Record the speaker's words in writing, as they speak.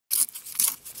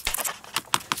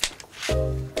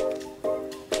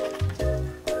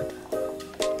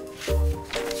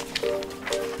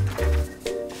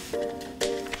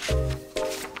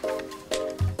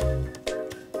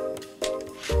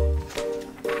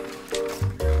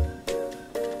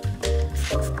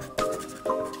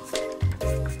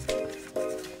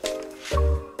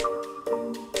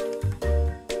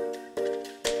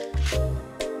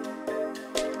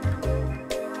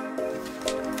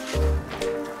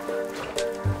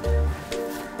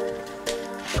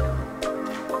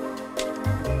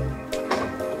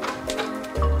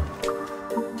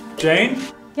Jane?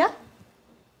 Yeah?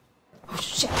 Oh,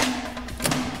 shit.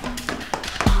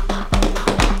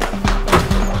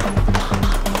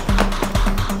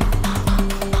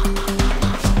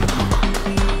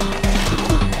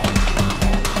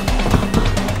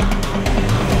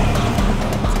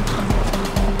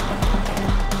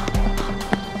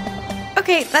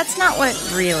 Okay, that's not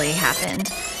what really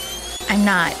happened. I'm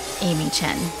not Amy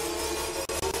Chen.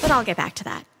 But I'll get back to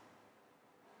that.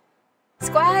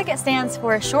 SQAG stands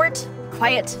for Short,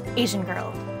 Quiet Asian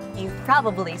Girl. You've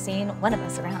probably seen one of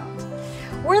us around.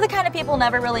 We're the kind of people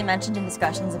never really mentioned in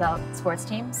discussions about sports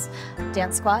teams,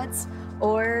 dance squads,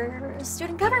 or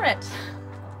student government.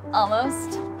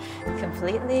 Almost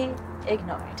completely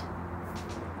ignored.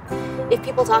 If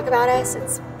people talk about us,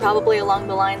 it's probably along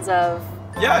the lines of,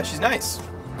 yeah, she's nice.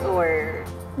 Or,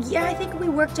 yeah, I think we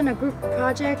worked on a group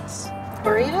project.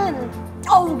 Or even,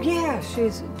 oh yeah,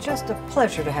 she's just a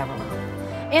pleasure to have around.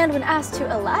 And when asked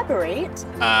to elaborate...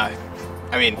 I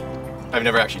mean, I've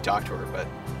never actually talked to her, but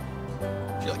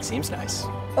she seems nice.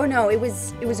 Oh no, it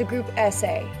was a group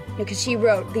essay. Because she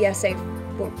wrote the essay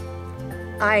for...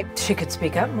 She could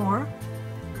speak up more.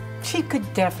 She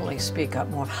could definitely speak up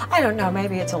more. I don't know,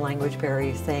 maybe it's a language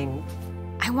barrier thing.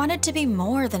 I wanted to be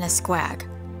more than a SQAG.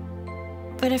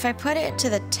 But if I put it to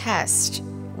the test,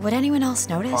 would anyone else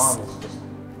notice?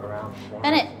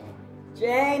 Bennett.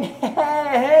 Jane,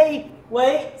 hey,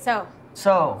 wait. So,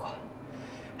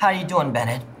 how you doing,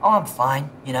 Bennett? Oh, I'm fine.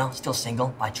 You know, still single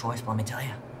by choice, but let me tell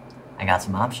you, I got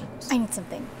some options. I need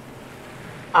something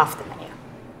off the menu.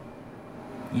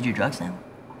 You do drugs now?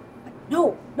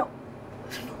 No.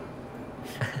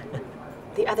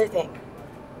 The other thing.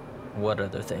 What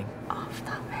other thing? Off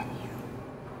the menu.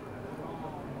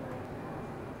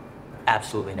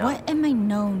 Absolutely not. What am I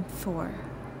known for?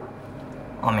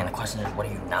 I mean, the question is, what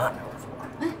are you not known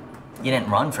for? You didn't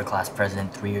run for class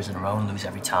president 3 years in a row and lose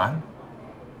every time.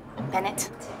 Bennett.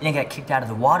 You didn't get kicked out of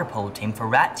the water polo team for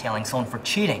rat-tailing someone for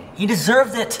cheating. He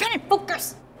deserved it. Bennett,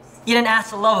 focus. You didn't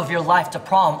ask the love of your life to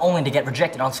prom only to get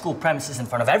rejected on school premises in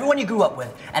front of everyone you grew up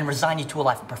with and resign you to a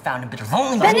life of profound and bitter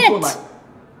loneliness. Bennett!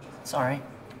 Sorry.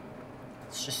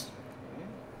 It's just...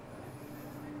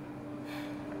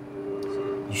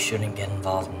 You shouldn't get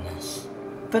involved in this.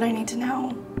 But I need to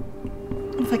know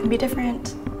if I can be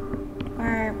different,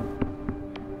 or...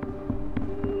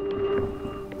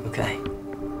 Okay.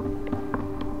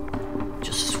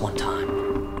 Just this one time.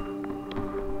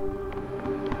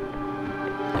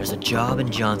 There's a job in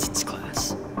Johnson's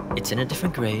class. It's in a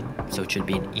different grade, so it should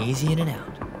be an easy in and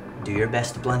out. Do your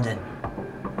best to blend in.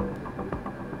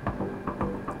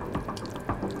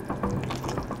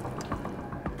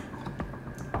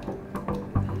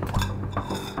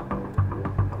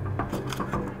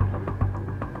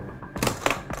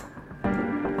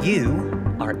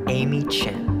 You are Amy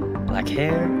Chen. Black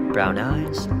hair, brown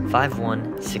eyes,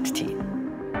 5'1", 16.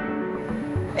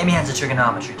 Amy has a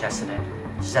trigonometry test today.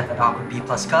 She's at that awkward B+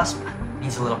 cusp,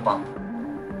 needs a little bump.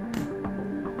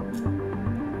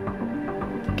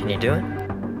 Can you do it?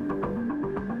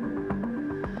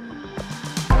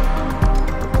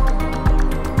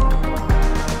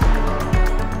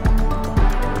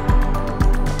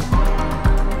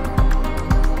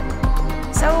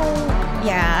 So,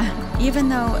 yeah, even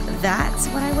though that's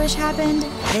what I wish happened,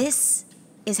 this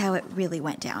is how it really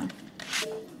went down.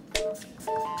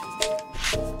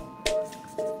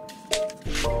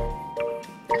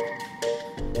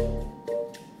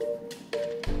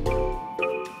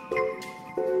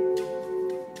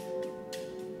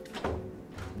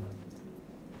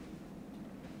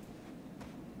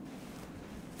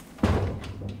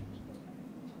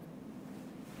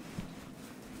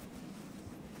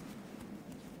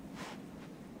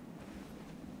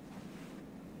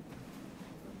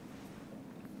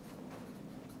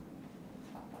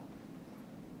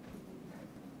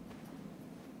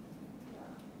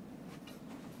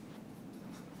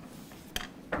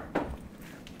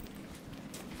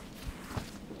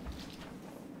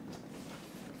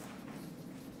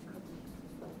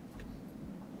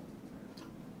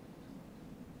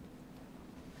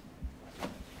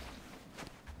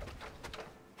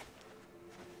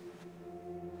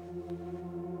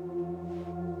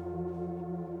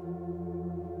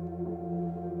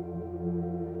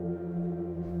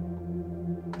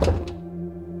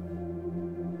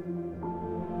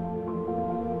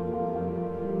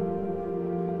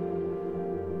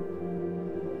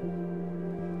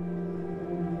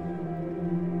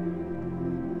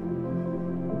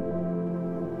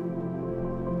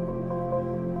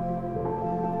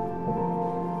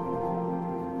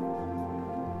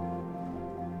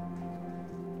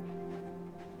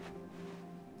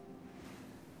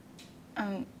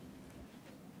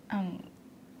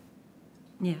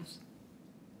 Yes.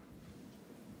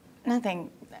 Nothing.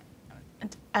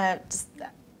 Just.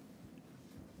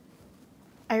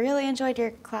 I really enjoyed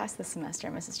your class this semester,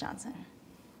 Mrs. Johnson.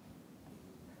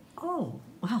 Oh,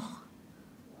 well,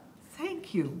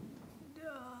 thank you.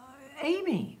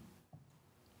 Amy.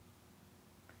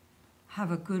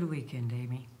 Have a good weekend,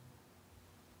 Amy.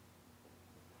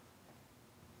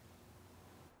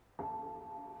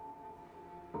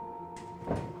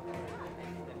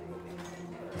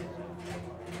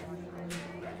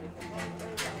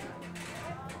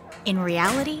 In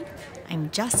reality, I'm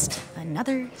just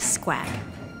another SQAG.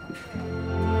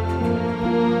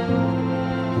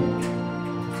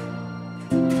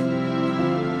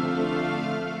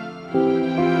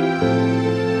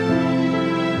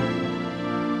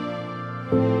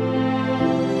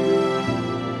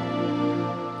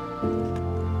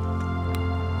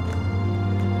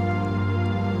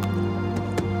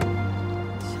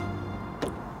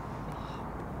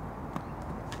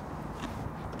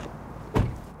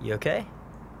 You okay?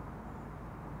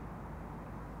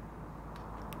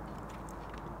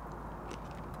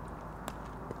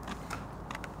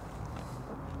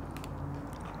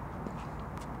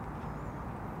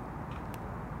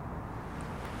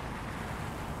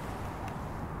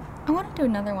 I want to do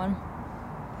another one.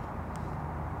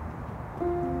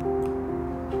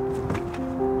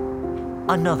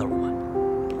 Another one.